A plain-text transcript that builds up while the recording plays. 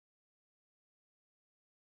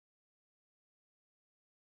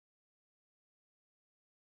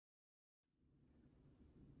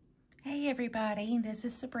Hey everybody, this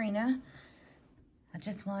is Sabrina. I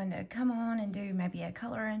just wanted to come on and do maybe a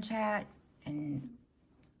coloring chat and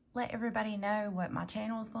let everybody know what my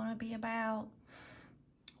channel is going to be about.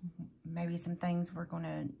 Maybe some things we're going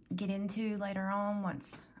to get into later on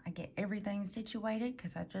once I get everything situated,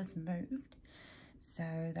 because I just moved. So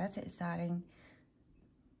that's exciting.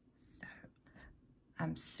 So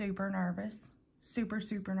I'm super nervous. Super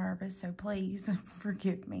nervous, so please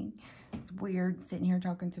forgive me. It's weird sitting here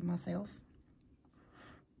talking to myself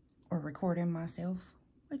or recording myself,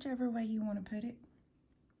 whichever way you want to put it.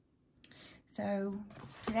 So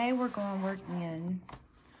today we're going to work in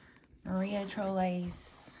Trolle's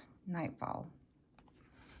Nightfall.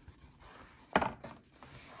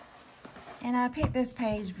 And I picked this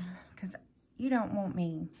page because you don't want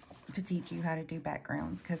me to teach you how to do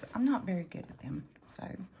backgrounds because I'm not very good at them. So,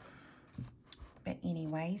 but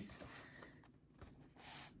anyways,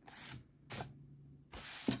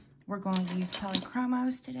 we're going to use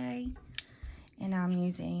polychromos today, and I'm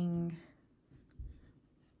using,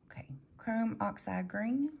 chrome oxide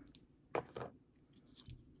green,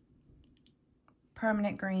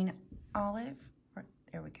 permanent green olive,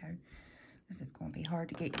 there we go, this is going to be hard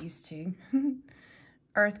to get used to,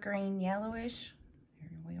 earth green yellowish, here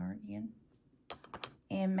we are again,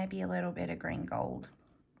 and maybe a little bit of green gold.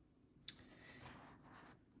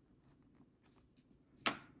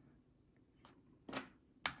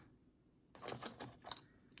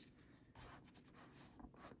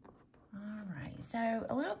 So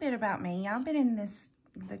a little bit about me. I've been in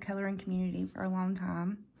the coloring community for a long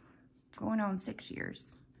time, going on 6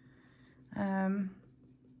 years.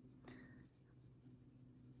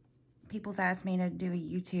 People's asked me to do a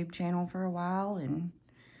YouTube channel for a while, and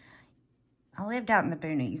I lived out in the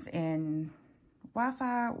boonies, and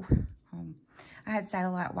Wi-Fi, I had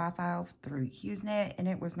satellite Wi-Fi through HughesNet, and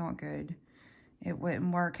it was not good. It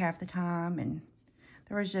wouldn't work half the time, and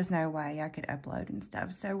there was just no way I could upload and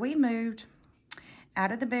stuff. So we moved out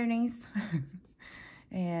of the boonies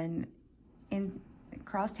and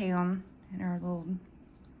across town in our little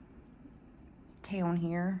town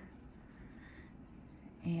here,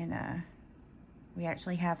 and we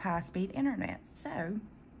actually have high-speed internet, so I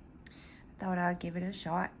thought I'd give it a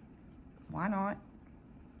shot. Why not?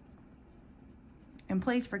 And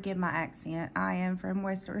please forgive my accent. I am from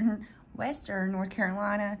Western North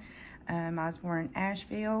Carolina. I was born in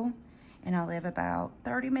Asheville, and I live about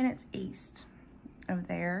 30 minutes east of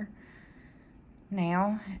there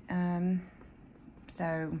now.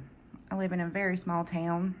 So I live in a very small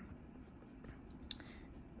town,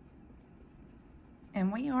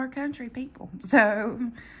 and we are country people, so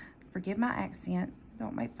forgive my accent.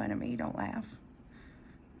 Don't make fun of me, don't laugh.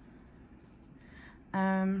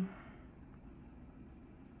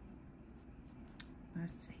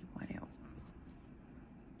 Let's see what else.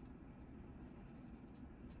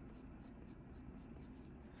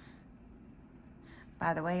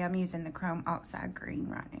 By the way, I'm using the chrome oxide green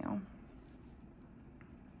right now.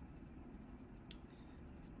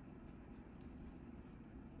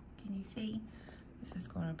 Can you see? This is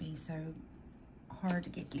going to be so hard to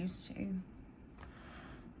get used to.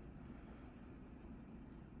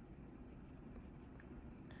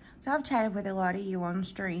 So I've chatted with a lot of you on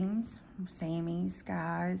streams. Sammy,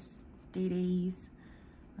 Skies, Dee Dee's,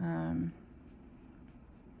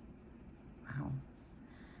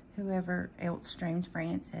 whoever else streams,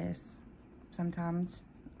 Francis. Sometimes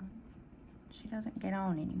she doesn't get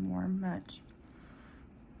on anymore much.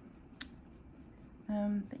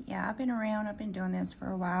 But yeah, I've been around. I've been doing this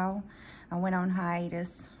for a while. I went on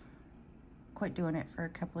hiatus, quit doing it for a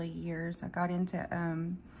couple of years. I got into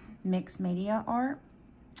mixed media art.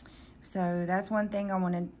 So that's one thing I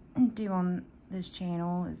want to do on this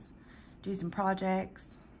channel, is do some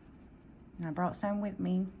projects. And I brought some with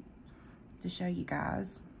me to show you guys,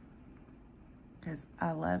 because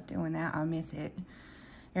I love doing that. I miss it.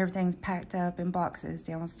 Everything's packed up in boxes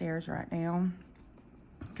downstairs right now,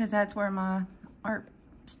 because that's where my art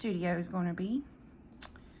studio is going to be.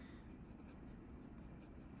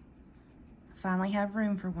 I finally have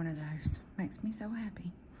room for one of those. Makes me so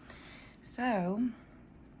happy. So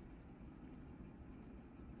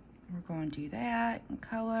we're going to do that, and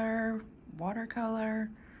color, watercolor,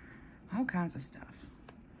 all kinds of stuff.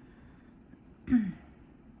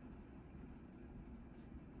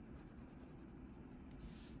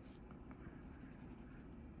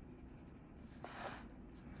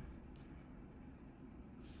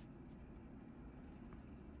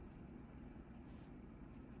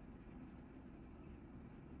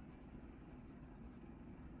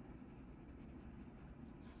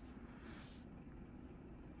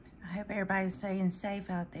 I hope everybody's staying safe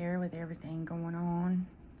out there with everything going on.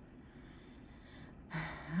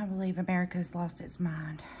 believe America's lost its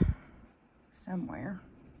mind somewhere.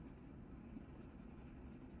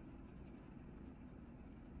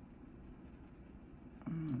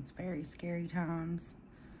 It's very scary times.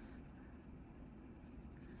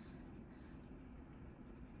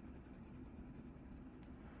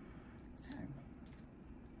 So,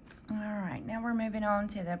 all right, now we're moving on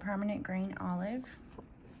to the permanent green olive.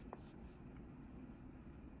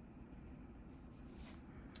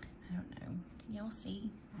 I don't know, can y'all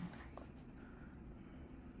see? Okay.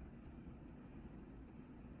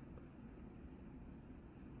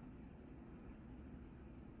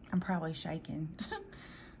 I'm probably shaking.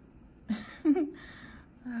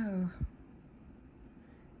 Oh,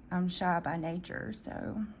 I'm shy by nature,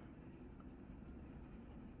 so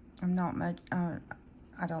I'm not much, I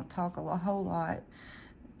don't talk a whole lot,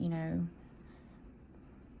 you know,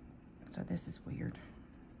 so this is weird.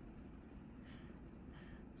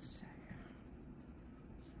 So.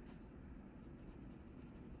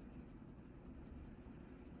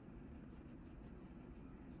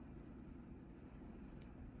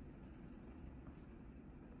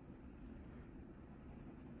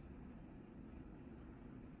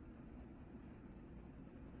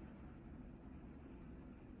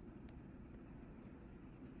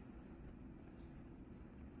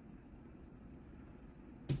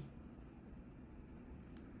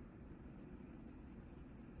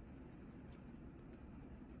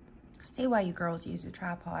 See why you girls use a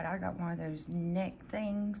tripod. I got one of those neck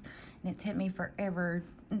things, and it took me forever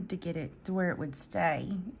to get it to where it would stay.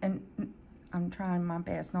 And I'm trying my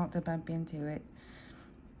best not to bump into it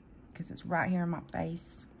because it's right here in my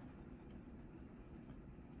face.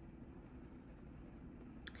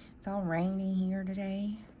 It's all rainy here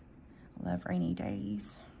today. I love rainy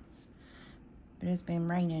days, but it's been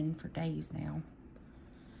raining for days now.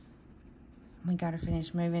 We got to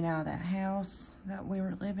finish moving out of that house that we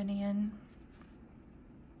were living in.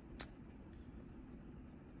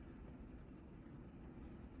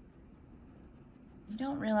 You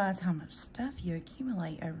don't realize how much stuff you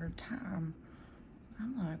accumulate over time.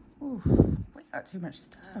 I'm like, ooh, we got too much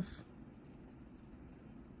stuff.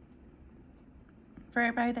 For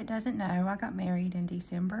everybody that doesn't know, I got married in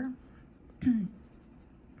December.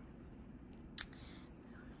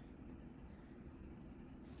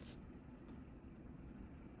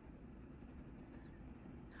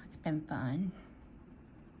 Been fun.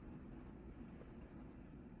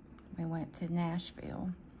 We went to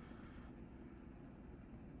Nashville.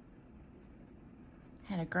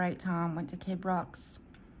 Had a great time. Went to Kid Rock's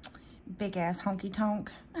big ass honky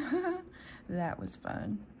tonk. That was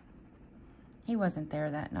fun. He wasn't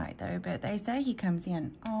there that night though, but they say he comes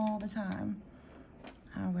in all the time.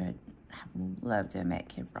 I would have loved to have met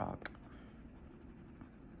Kid Rock.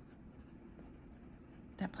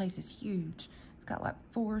 That place is huge. It's got like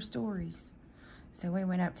 4 stories. So we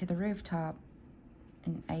went up to the rooftop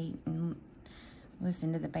and ate and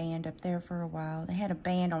listened to the band up there for a while. They had a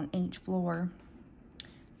band on each floor.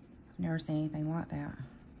 I've never seen anything like that.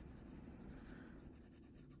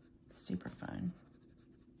 Super fun.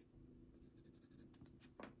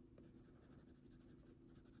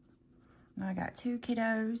 And I got 2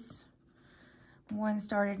 kiddos. One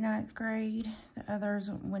started 9th grade. The others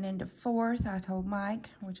went into 4th. I told Mike,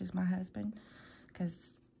 which is my husband,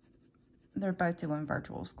 because they're both doing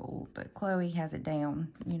virtual school, but Chloe has it down.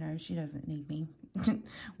 You know, she doesn't need me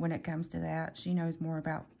when it comes to that. She knows more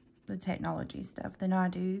about the technology stuff than I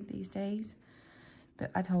do these days.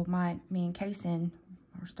 But I told Mike, me and Kason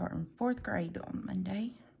are starting 4th grade on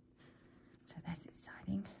Monday. So that's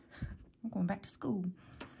exciting. I'm going back to school.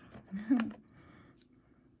 But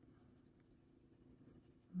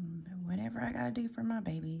whatever I gotta do for my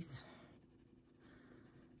babies.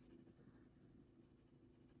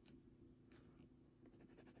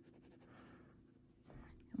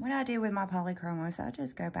 What I do with my polychromos, I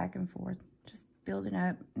just go back and forth, just building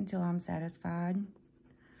up until I'm satisfied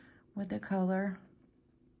with the color.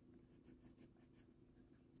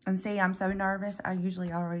 And see, I'm so nervous, I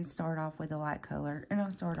usually always start off with a light color, and I'll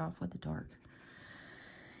start off with the dark.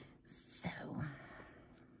 So,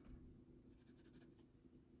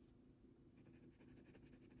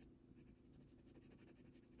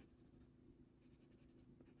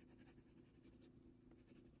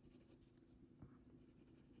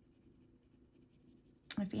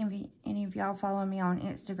 if any of y'all follow me on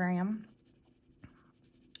Instagram,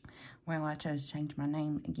 well, I chose to change my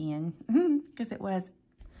name again because it was,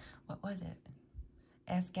 what was it?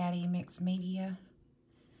 Escatty Mixed Media.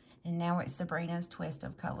 And now it's Sabrina's Twist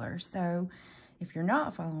of Color. So if you're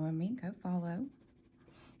not following me, go follow.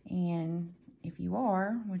 And if you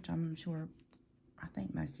are, which I'm sure, I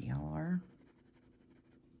think most of y'all are,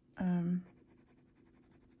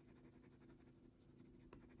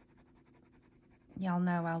 Y'all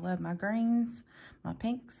know I love my greens, my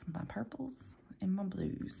pinks, my purples, and my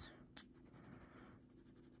blues.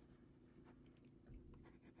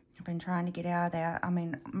 I've been trying to get out of that. I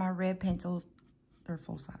mean, my red pencils, they're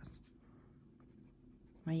full size.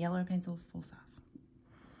 My yellow pencils, full size.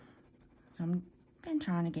 So I've been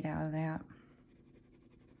trying to get out of that.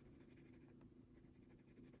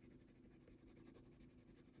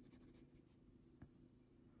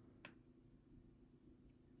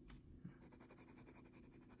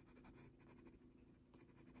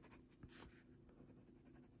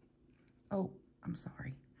 Oh, I'm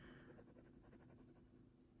sorry.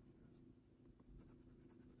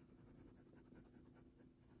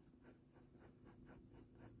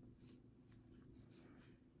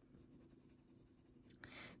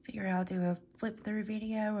 Figure I'll do a flip through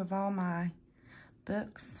video of all my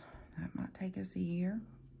books. That might take us a year,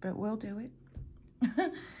 but we'll do it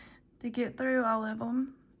to get through all of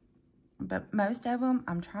them. But most of them,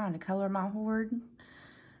 I'm trying to color my hoard.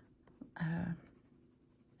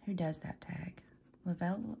 Who does that tag?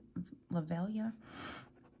 Lavelia,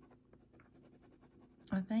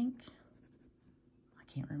 I think. I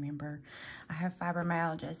can't remember. I have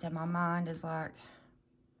fibromyalgia, so my mind is like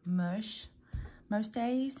mush most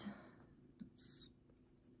days.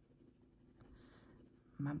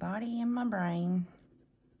 My body and my brain,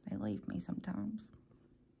 they leave me sometimes.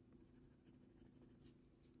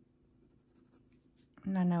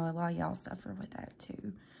 And I know a lot of y'all suffer with that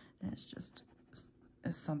too. And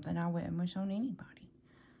it's something I wouldn't wish on anybody.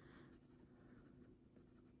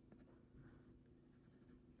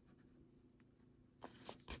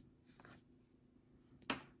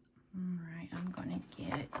 Alright, I'm gonna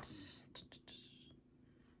get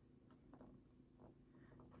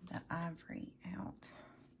the ivory out.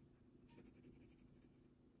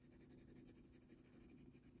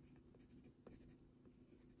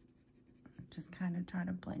 Just kind of try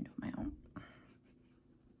to blend them out.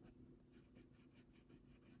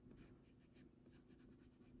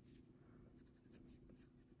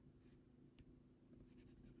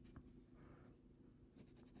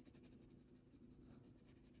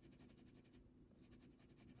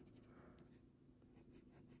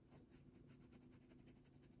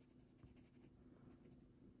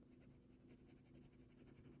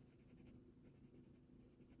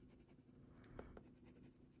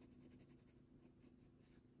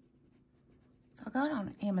 So I got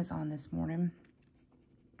on Amazon this morning,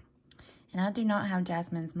 and I do not have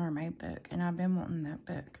Jasmine's Mermaid book, and I've been wanting that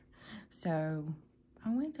book. So I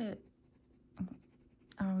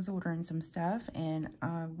was ordering some stuff, and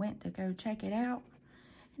I went to go check it out,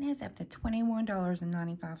 and it's up to $21.95,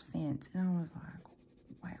 and I was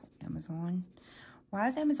like, wow, Amazon. Why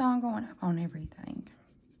is Amazon going up on everything?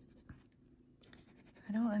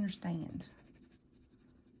 I don't understand.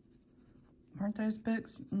 Aren't those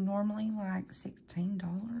books normally like $16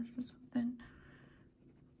 or something?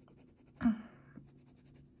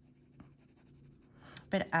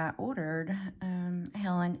 But I ordered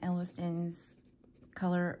Helen Elliston's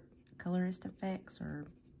Colorist Effects, or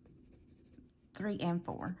 3 and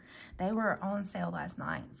 4. They were on sale last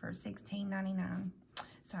night for $16.99.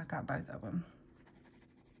 So I got both of them.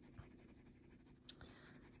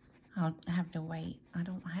 I'll have to wait. I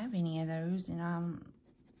don't have any of those, and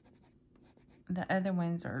the other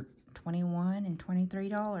ones are $21 and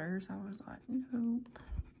 $23. I was like, nope.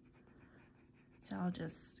 So I'll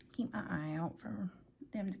just keep my eye out for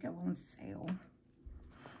them to go on sale.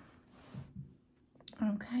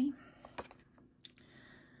 Okay.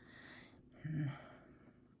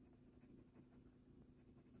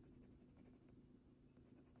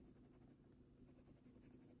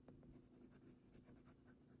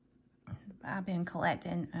 I've been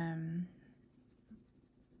collecting,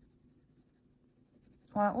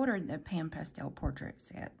 well, I ordered the Faber-Castell portrait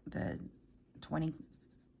set, the 20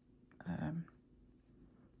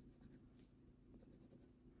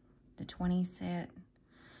 set.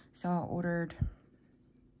 So I ordered,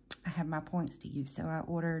 I have my points to use, so I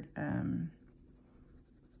ordered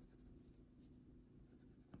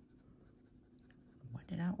what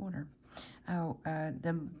did I order? Oh,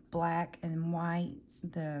 the black and white,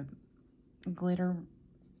 the glitter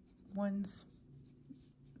ones,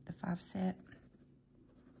 the 5 set.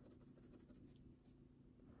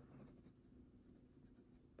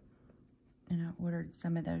 And I ordered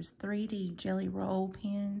some of those 3D jelly roll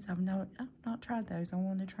pens. I've not tried those. I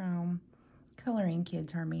want to try them. Coloring Kid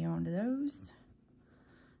turned me on to those.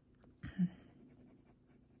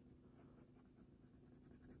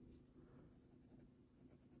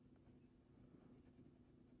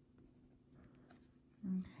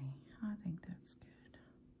 Okay, I think that's good.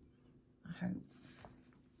 I hope.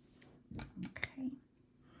 Okay.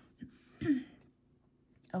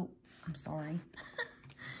 Oh, I'm sorry.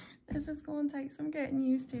 This is going to take some getting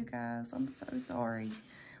used to, guys. I'm so sorry.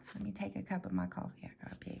 Let me take a cup of my coffee. I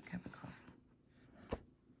got a big cup of coffee.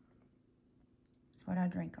 It's what I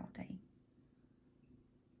drink all day.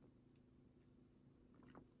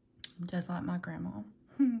 Just like my grandma.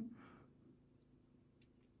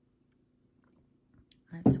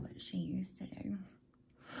 That's what she used to do.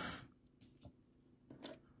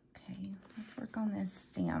 Okay, let's work on this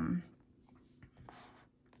stem.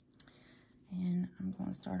 And I'm going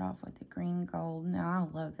to start off with the green gold. Now,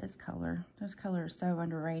 I love this color. This color is so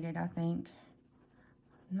underrated, I think.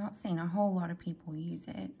 I'm not seeing a whole lot of people use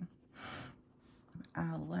it.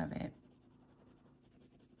 I love it.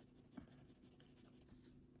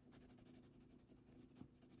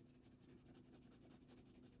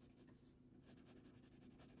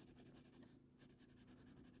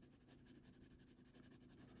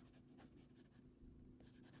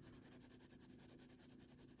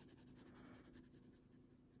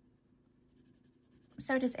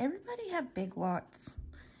 So does everybody have big lots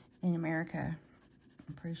in America?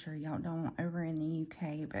 I'm pretty sure y'all don't over in the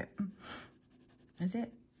UK, but is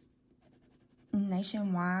it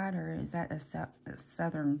nationwide or is that a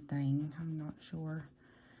southern thing? I'm not sure.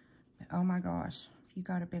 But oh my gosh, if you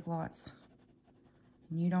got a big lots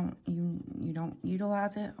and you don't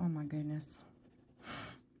utilize it, oh my goodness.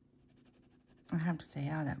 I have to stay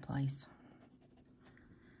out of that place.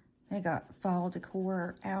 They got fall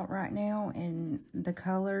decor out right now, and the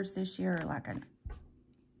colors this year are like a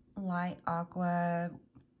light aqua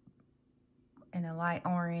and a light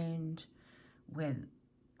orange with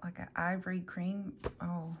like an ivory cream.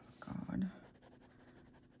 Oh, God.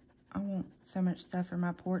 I want so much stuff for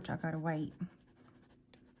my porch, I gotta wait.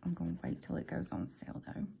 I'm gonna wait till it goes on sale,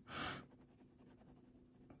 though.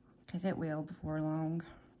 Because it will before long.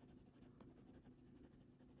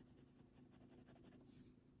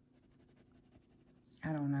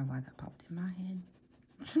 I don't know why that popped in my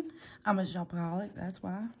head. I'm a shopaholic, that's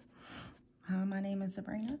why. Hi, my name is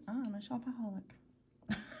Sabrina. I'm a shopaholic.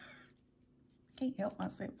 Can't help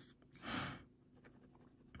myself.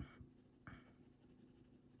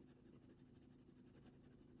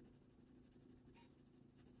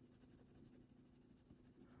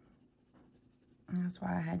 That's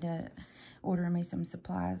why I had to order me some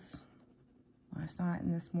supplies last night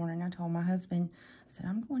and this morning. I told my husband, I said,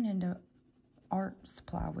 I'm going into art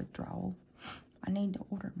supply withdrawal. I need to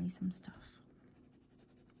order me some stuff.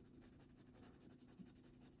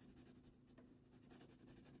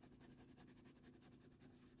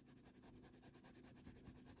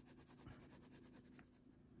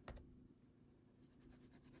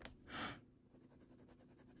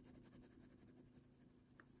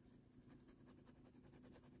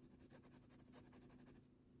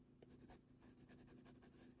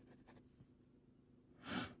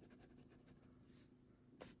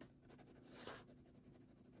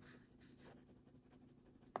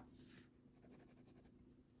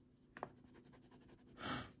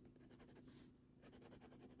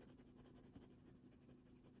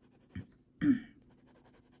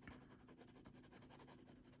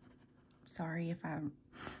 Sorry if I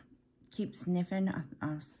keep sniffing.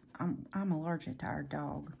 I'm allergic to our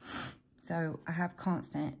dog, so I have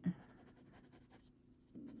constant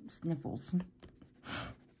sniffles.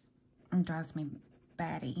 It drives me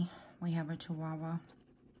batty. We have a Chihuahua,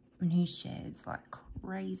 and he sheds like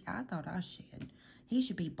crazy. I thought I shed. He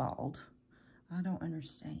should be bald. I don't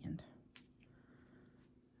understand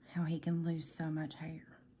how he can lose so much hair.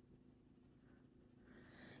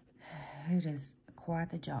 It is quite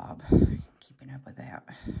the job keeping up with that.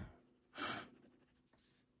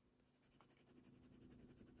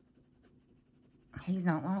 He's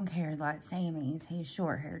not long haired like Sammy's. He's a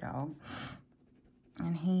short hair dog.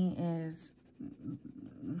 And he is,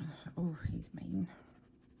 oh, he's mean.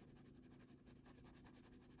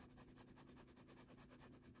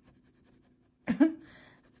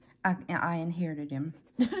 I inherited him.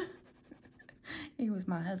 He was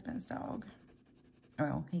my husband's dog.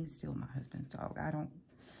 Well, he's still my husband's dog.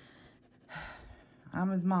 I'm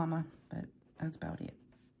his mama, but that's about it.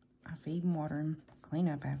 I feed and water him, clean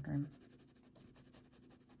up after him.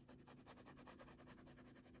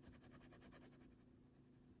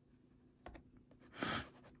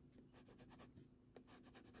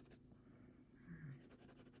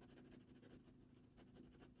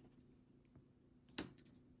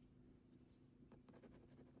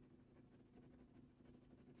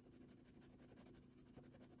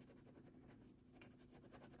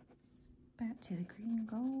 Back to the green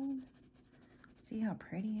gold. See how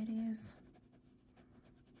pretty it is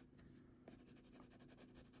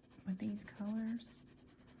with these colors?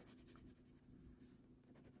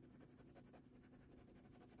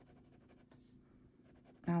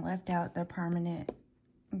 I left out the permanent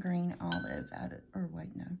green olive out of, or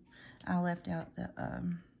wait, no. I left out the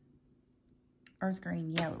earth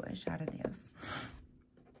green yellowish out of this.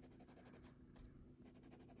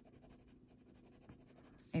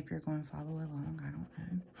 If you're going to follow along, I don't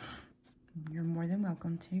know. You're more than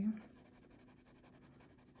welcome to.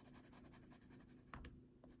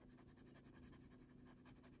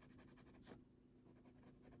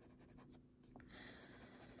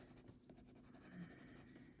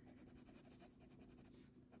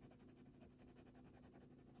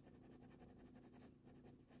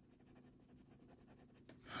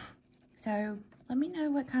 So, let me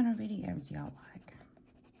know what kind of videos y'all like.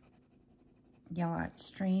 Y'all like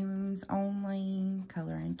streams only,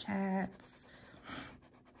 color and chats?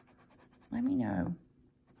 Let me know.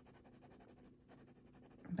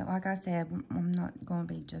 But like I said, I'm not going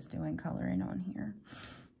to be just doing coloring on here.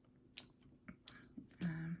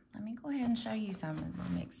 Let me go ahead and show you some of the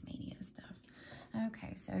mixed media stuff.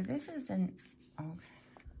 Okay, so this is an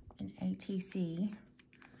ATC.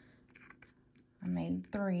 I made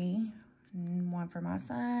 3. One for my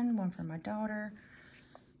son, one for my daughter,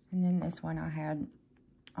 and then this one I had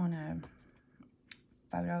on a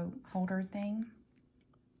photo holder thing.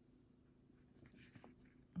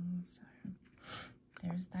 And so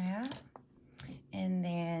there's that. And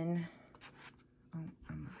then, oh,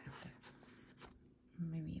 I might have to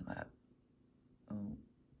move you up.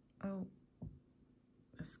 Oh,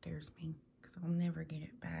 this scares me because I'll never get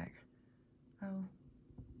it back. Oh,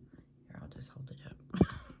 here, I'll just hold it up.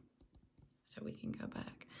 So we can go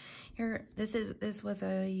back. Here, this was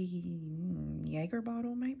a Jaeger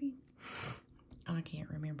bottle, maybe? I can't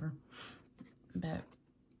remember. But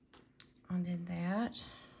I did that.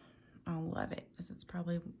 I love it. This is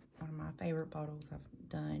probably one of my favorite bottles I've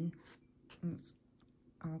done. It's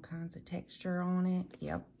all kinds of texture on it.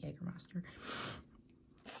 Yep, Jägermeister.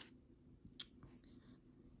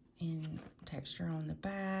 And texture on the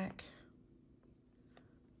back.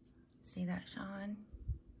 See that shine?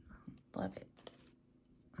 Love it.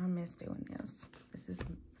 I miss doing this.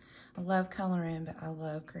 I love coloring, but I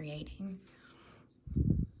love creating.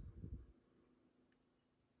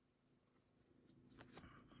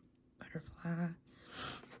 Butterfly.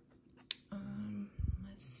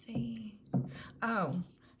 Let's see. Oh,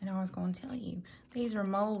 and I was going to tell you, these are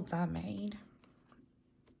molds I made.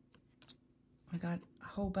 I got a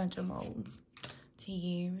whole bunch of molds to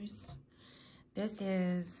use. This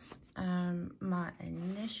is my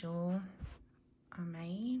initial I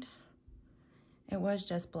made. It was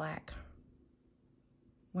just black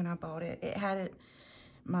when I bought it. It had it,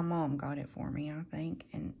 my mom got it for me, I think,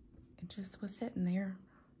 and it just was sitting there.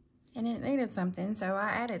 And it needed something, so I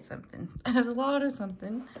added something. A lot of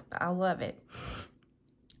something, but I love it.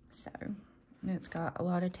 So, and it's got a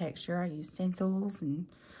lot of texture. I use stencils and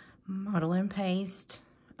model and paste,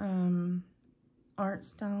 art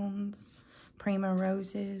stones, prima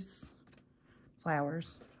roses,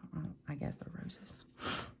 flowers. Well, I guess they're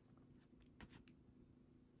roses.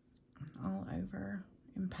 All over,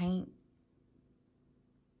 and paint.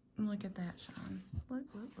 Look at that shine. Look,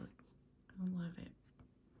 look, look. I love it.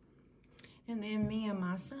 And then me and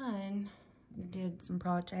my son did some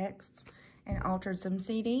projects and altered some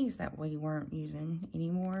CDs that we weren't using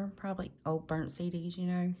anymore. Probably old burnt CDs, you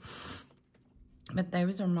know. But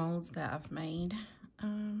those are molds that I've made.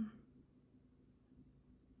 And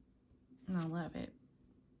I love it.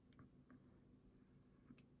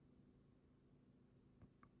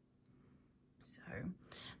 So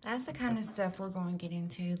that's the kind of stuff we're going to get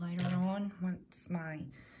into later on once my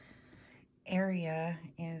area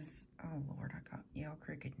is, oh Lord, I got y'all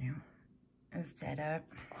crooked now, is set up.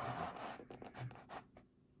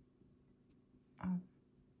 Oh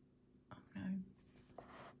no.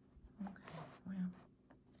 Okay, well,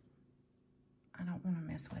 I don't want to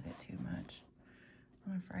mess with it too much.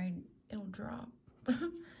 I'm afraid it'll drop.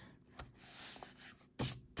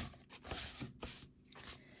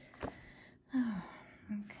 Oh,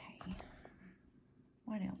 okay.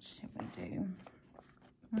 What else should we do?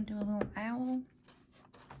 Want to do a little owl?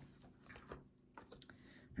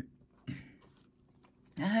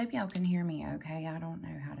 I hope y'all can hear me okay. I don't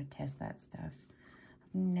know how to test that stuff.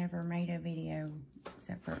 I've never made a video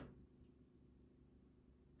except for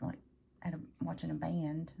like watching a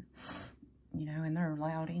band, you know, and they're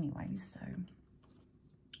loud anyways, so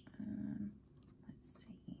let's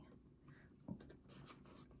see.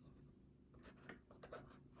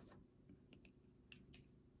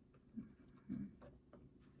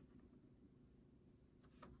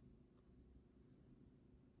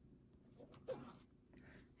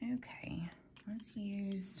 Okay, let's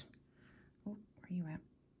use, oh, where are you at?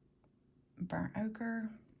 Burnt ochre,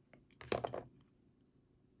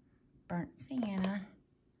 burnt sienna,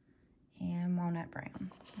 and walnut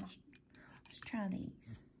brown. Let's try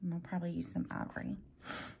these. I'm gonna probably use some ivory.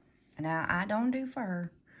 Now, I don't do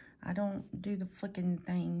fur. I don't do the flicking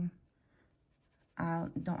thing. I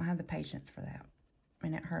don't have the patience for that.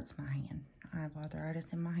 And it hurts my hand. I have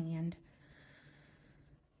arthritis in my hand.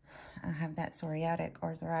 I have that psoriatic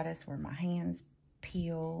arthritis where my hands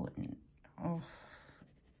peel and, oh,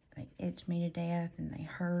 they itch me to death and they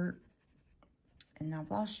hurt. And I've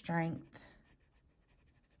lost strength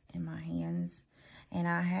in my hands. And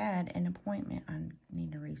I had an appointment I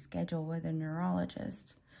need to reschedule with a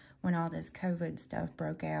neurologist when all this COVID stuff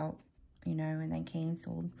broke out, you know, and they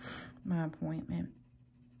canceled my appointment.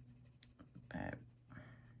 But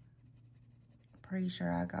pretty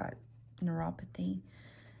sure I got neuropathy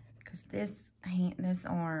because this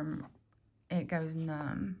arm, it goes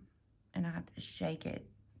numb and I have to shake it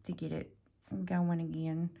to get it going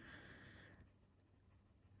again.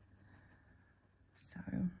 So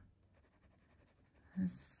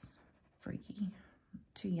it's freaky.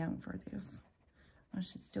 Too young for this. I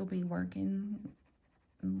should still be working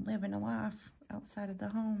and living a life outside of the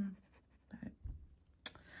home. But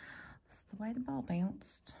it's the way the ball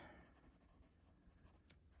bounced.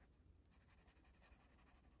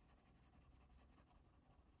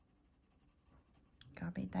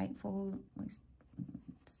 Gotta be thankful we're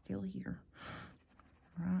still here.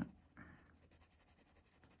 Right?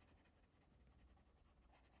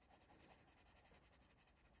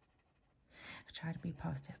 I try to be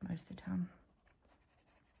positive most of the time.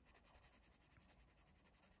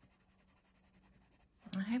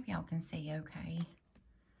 I hope y'all can see okay.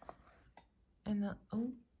 And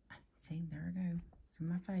oh, see, there I go. It's in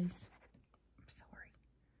my face. I'm sorry.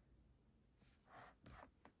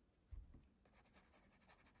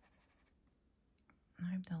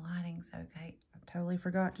 I hope the lighting's okay. I totally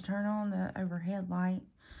forgot to turn on the overhead light.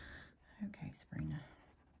 Okay, Sabrina,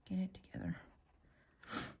 get it together.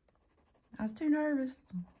 I was too nervous.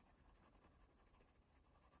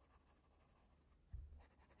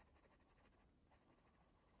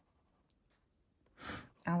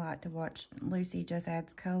 I like to watch Lucy Just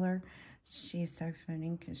Adds Color. She's so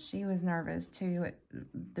funny because she was nervous too at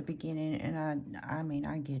the beginning, and I mean,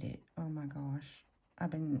 I get it. Oh my gosh.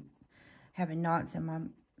 I've been having knots in my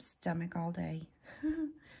stomach all day.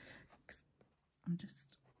 I'm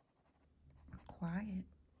just quiet.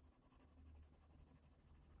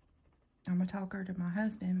 I'm a talker to my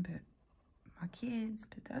husband, but my kids,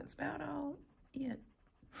 but that's about all it.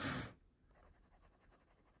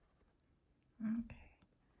 Okay.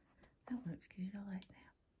 That looks good. I like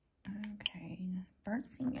that. Okay. Burnt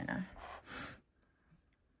sienna.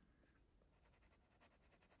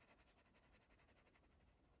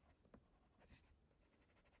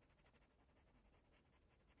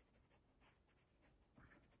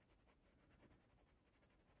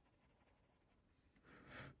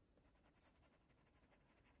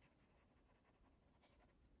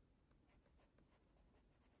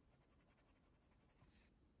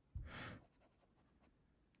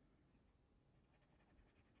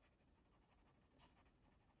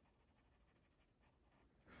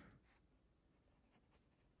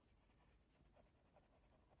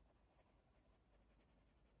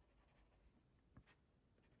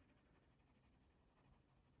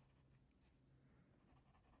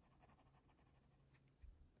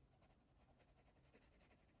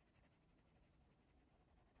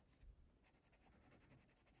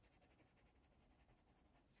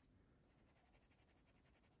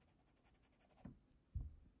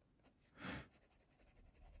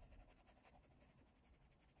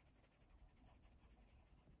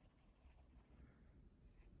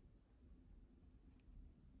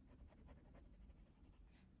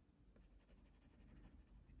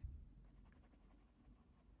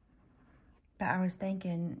 But I was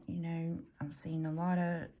thinking, you know, I've seen a lot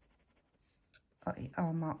of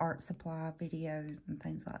all my art supply videos and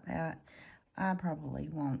things like that. I probably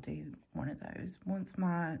won't do one of those. Once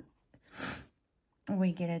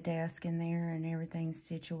we get a desk in there and everything's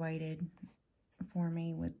situated for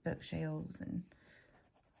me with bookshelves and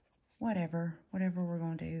whatever we're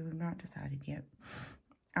going to do. We've not decided yet.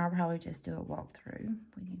 I'll probably just do a walkthrough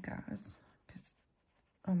with you guys. Because,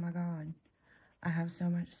 oh my God, I have so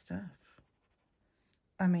much stuff.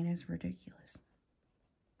 I mean, it's ridiculous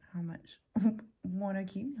how much one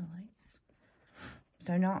accumulates.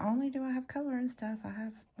 So not only do I have coloring stuff, I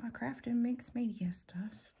have my craft and mixed media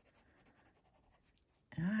stuff.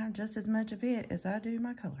 And I have just as much of it as I do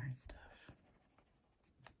my coloring stuff.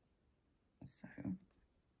 So,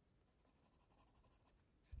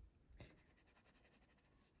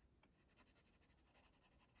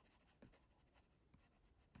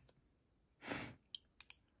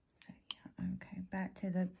 back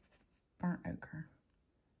to the burnt ochre.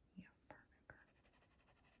 Yeah, burnt ochre.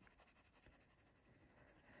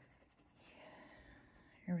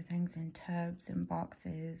 Yeah. Everything's in tubs and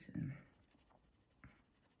boxes, and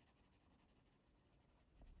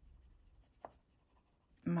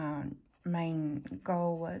my main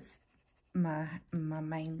goal was my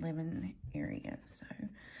main living area, so I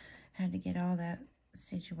had to get all that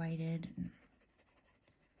situated.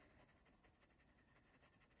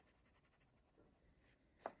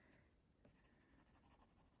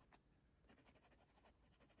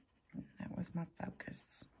 That was my focus.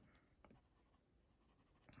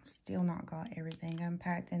 Still not got everything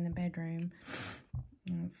unpacked in the bedroom.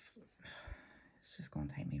 It's just gonna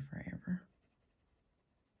take me forever.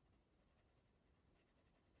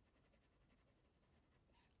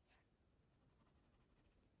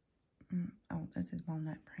 Oh, this is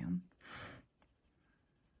walnut brown.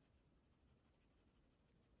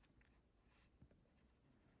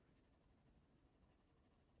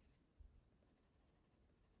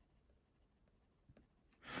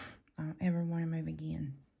 I don't ever want to move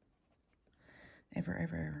again. Ever,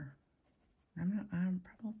 ever, ever. I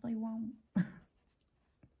probably won't.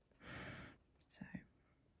 So.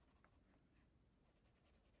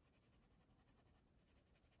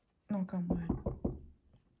 Knock on wood.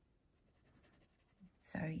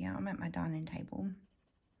 So, yeah, I'm at my dining table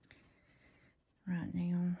right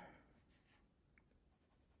now.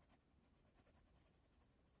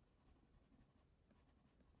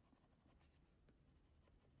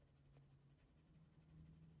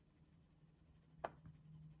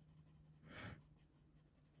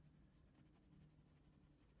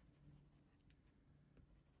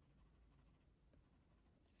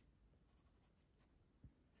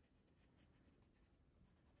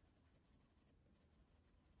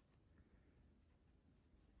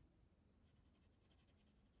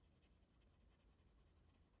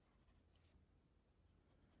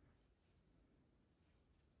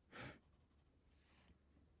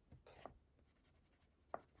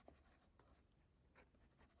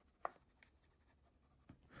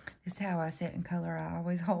 This is how I set in color. I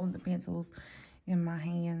always hold the pencils in my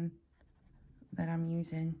hand that I'm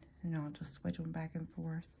using, and I'll just switch them back and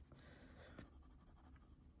forth.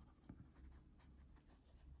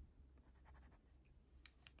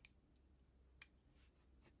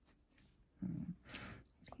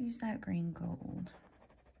 Let's use that green gold.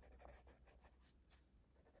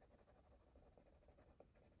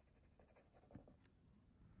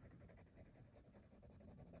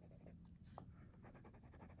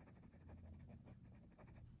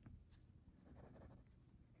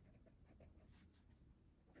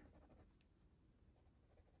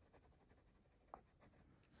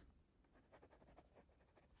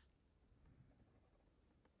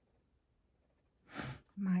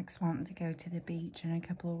 Mike's wanting to go to the beach in a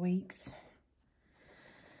couple of weeks.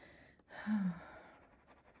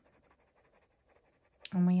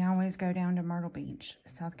 And we always go down to Myrtle Beach,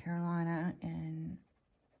 South Carolina, and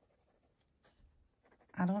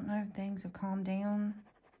I don't know if things have calmed down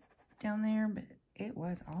there, but it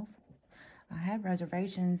was awful. I had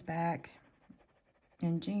reservations back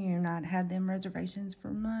in June. I'd had them reservations for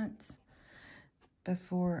months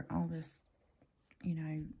before all this, you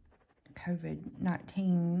know,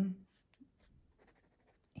 COVID-19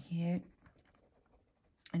 hit,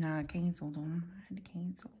 and I canceled them. I had to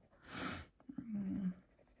cancel.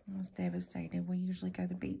 I was devastated. We usually go to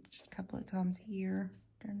the beach a couple of times a year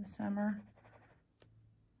during the summer.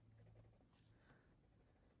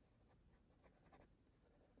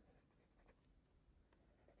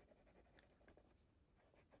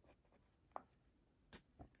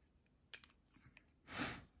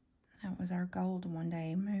 That was our goal to one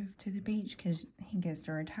day move to the beach, because he gets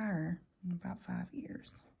to retire in about 5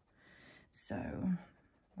 years. So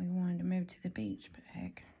we wanted to move to the beach, but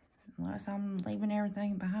heck, unless I'm leaving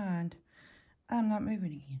everything behind, I'm not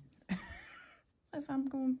moving again. Unless I'm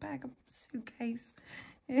going to pack a suitcase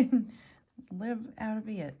and live out of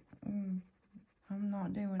it. I'm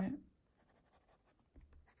not doing it.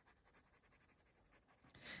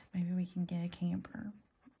 Maybe we can get a camper.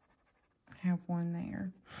 Have one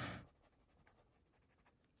there.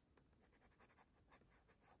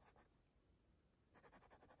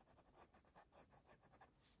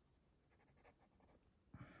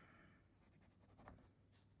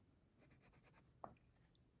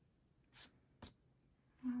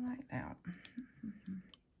 I like that.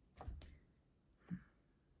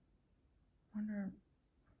 Wonder.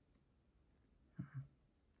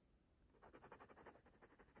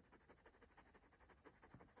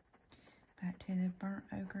 Back to the burnt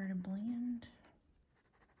ochre to blend.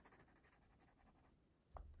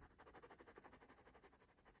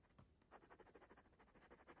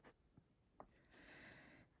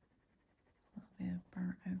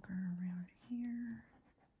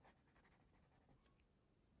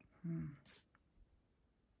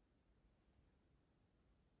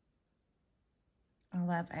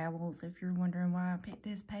 love owls. If you're wondering why I picked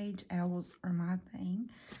this page, owls are my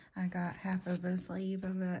thing. I got half of a sleeve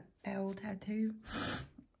of an owl tattoo.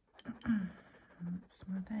 That's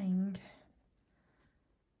my thing.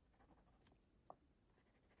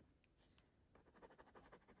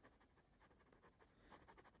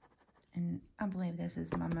 And I believe this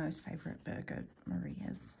is my most favorite book of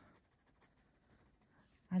Maria's.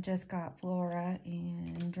 I just got Flora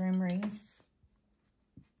and Dreameries.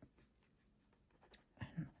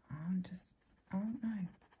 And I don't know.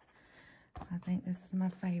 I think this is my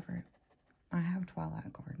favorite. I have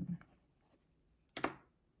Twilight Garden.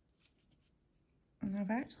 And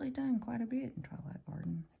I've actually done quite a bit in Twilight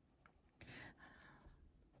Garden.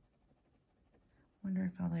 Wonder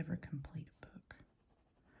if I'll ever complete a book.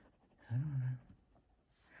 I don't know.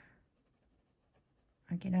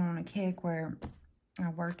 I get on a kick where I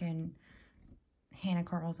work in Hannah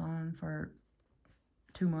Carlson for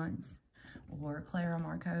 2 months, or Clara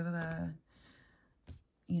Markova,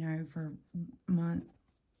 you know, for a month.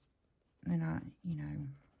 And I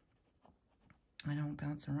don't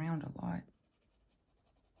bounce around a lot.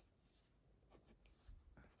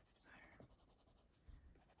 So,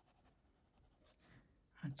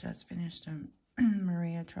 I just finished a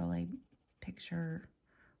Maria Trolle picture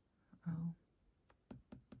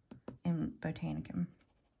in Botanicum.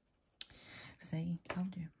 See,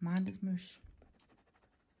 told you, mind is mush.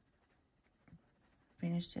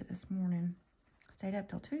 Finished it this morning. Stayed up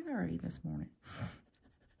till 2:30 this morning.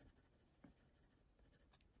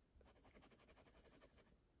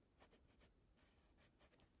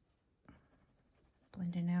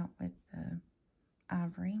 Blending out with the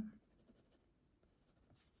ivory.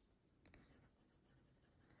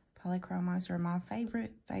 Polychromos are my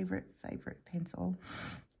favorite pencil.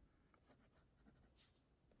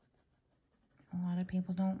 A lot of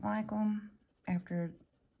people don't like them after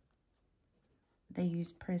they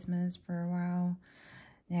used Prismas for a while.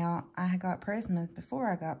 Now, I got Prismas before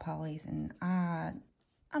I got polys, and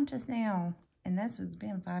I'm just now, and this has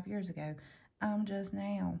been 5 years ago, I'm just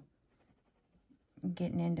now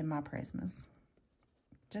getting into my Prismas.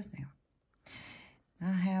 Just now.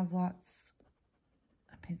 I have lots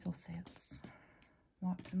of pencil sets.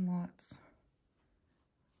 Lots and lots.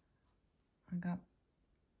 I got,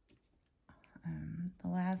 the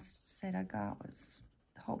last set I got was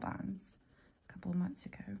the Holbeins a couple of months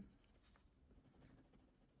ago.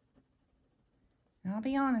 And I'll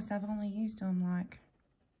be honest, I've only used them like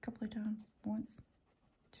a couple of times. Once,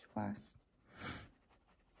 twice.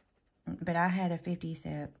 But I had a 50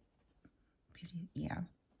 set.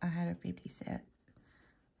 I had a 50 set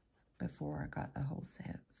before I got the whole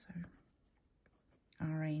set. So I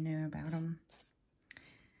already knew about them.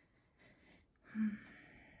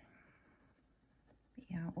 But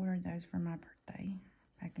yeah, I ordered those for my birthday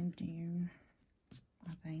back in June,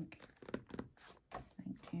 I think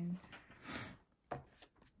June. I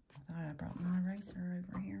thought I brought my eraser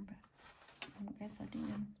over here, but I guess I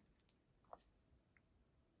didn't.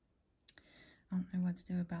 I don't know what to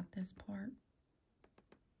do about this part.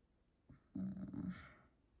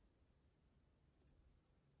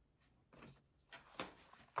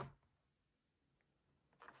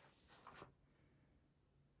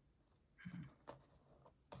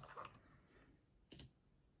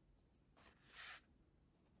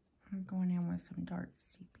 I'm going in with some dark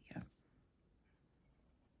sepia.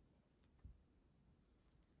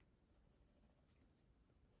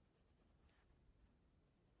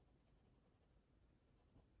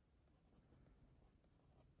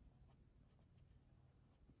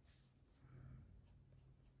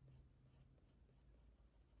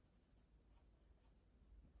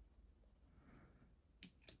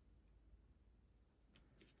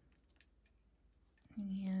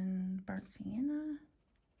 And burnt sienna.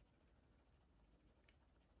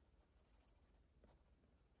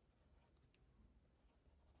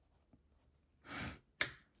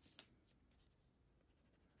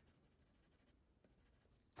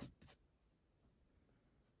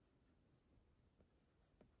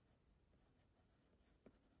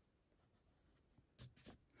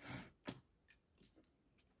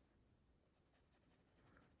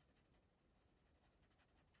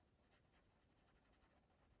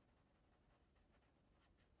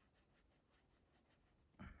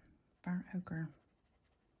 Burnt ochre.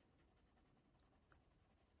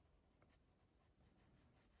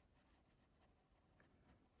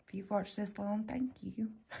 If you've watched this long, thank you.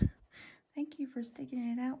 Thank you for sticking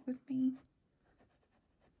it out with me.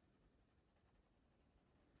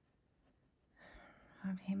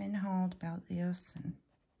 I've hemmed and hawed about this, and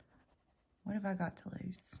what have I got to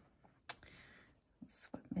lose? That's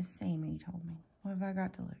what Miss Sammy told me. What have I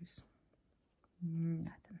got to lose?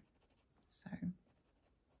 Nothing. So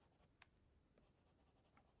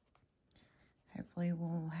hopefully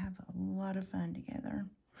we'll have a lot of fun together.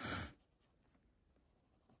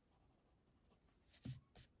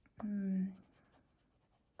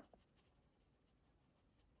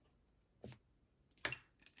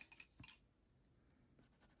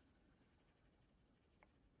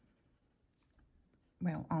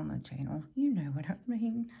 Well, on the channel, you know what I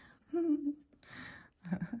mean.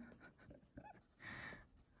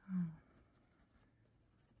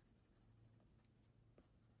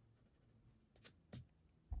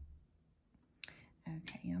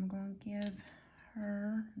 Okay, I'm going to give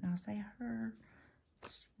her, and I'll say her,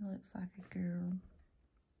 she looks like a girl.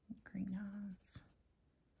 Green eyes.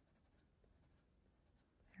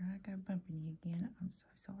 There I go bumping you again. I'm so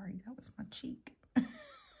sorry. That was my cheek.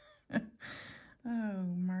 Oh,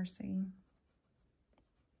 mercy.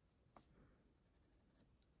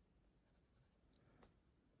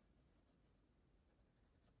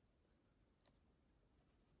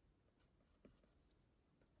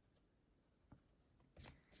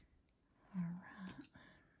 All right.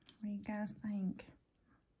 What do you guys think?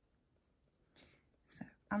 So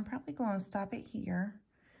I'm probably going to stop it here.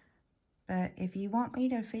 But if you want me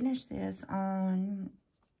to finish this on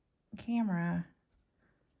camera,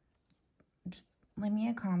 just leave me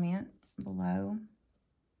a comment below.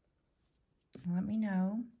 Let me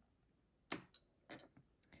know.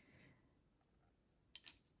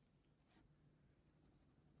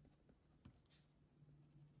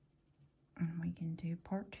 And we can do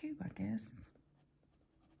part 2, I guess.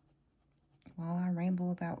 While I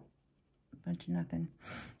ramble about a bunch of nothing.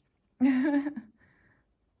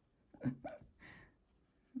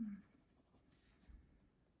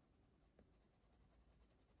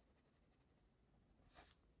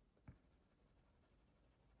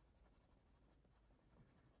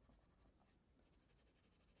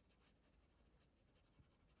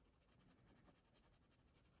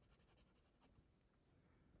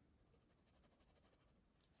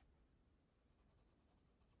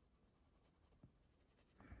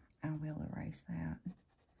 I will erase that.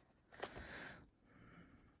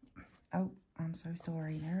 Oh, I'm so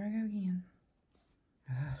sorry. There I go again.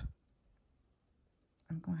 Ugh.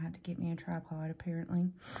 I'm going to have to get me a tripod,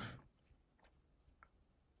 apparently.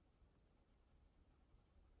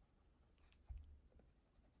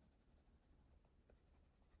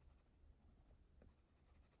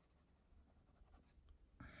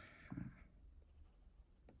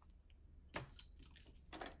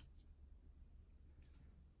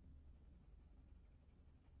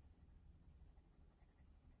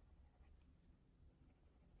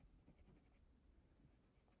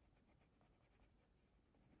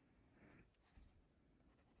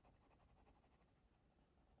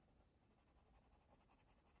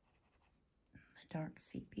 Dark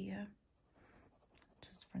sepia,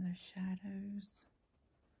 just for the shadows.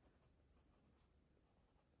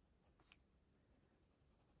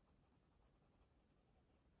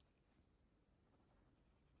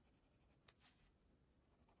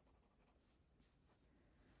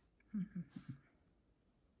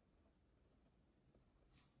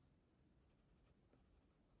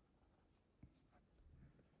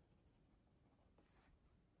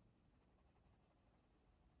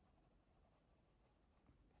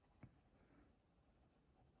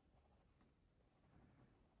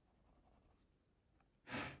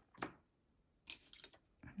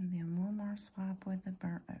 And then one more swipe with the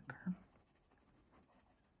burnt ochre.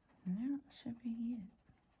 And that should be it.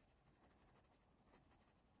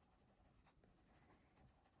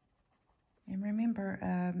 And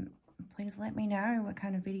remember, please let me know what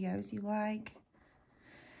kind of videos you like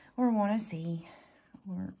or want to see.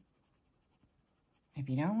 Or if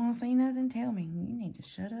you don't want to see nothing, tell me. You need to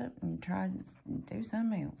shut up and try to do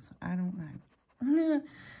something else. I don't know.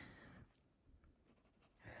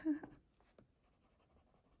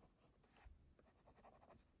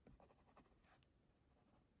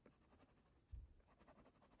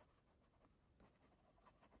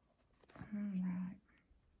 Alright.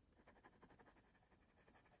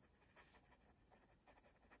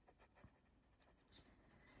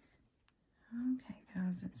 Okay,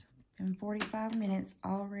 guys, it's been 45 minutes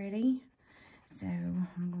already. So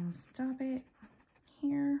I'm going to stop it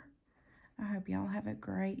here. I hope y'all have a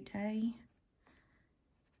great day.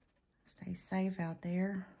 Stay safe out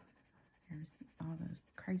there. There's all the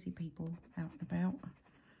crazy people out and about.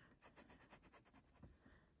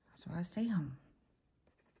 So I stay home.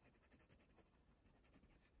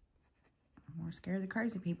 I'm more scared of the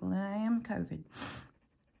crazy people than I am COVID.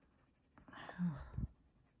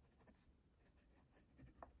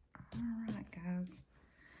 Alright, guys.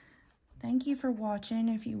 thank you for watching.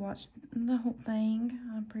 If you watched the whole thing,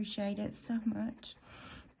 I appreciate it so much.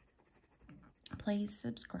 Please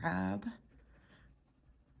subscribe.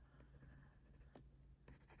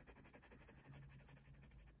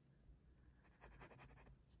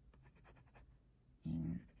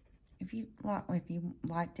 And if you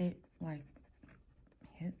liked it,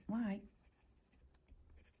 hit like.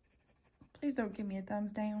 Please don't give me a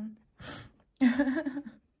thumbs down.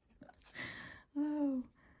 Oh.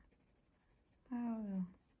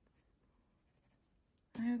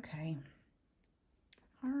 Okay.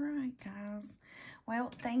 All right, guys.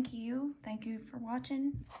 Well, thank you. Thank you for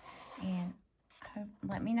watching. And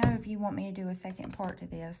let me know if you want me to do a second part to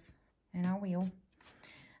this. And I will.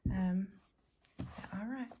 All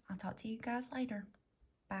right. I'll talk to you guys later.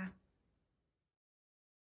 Bye.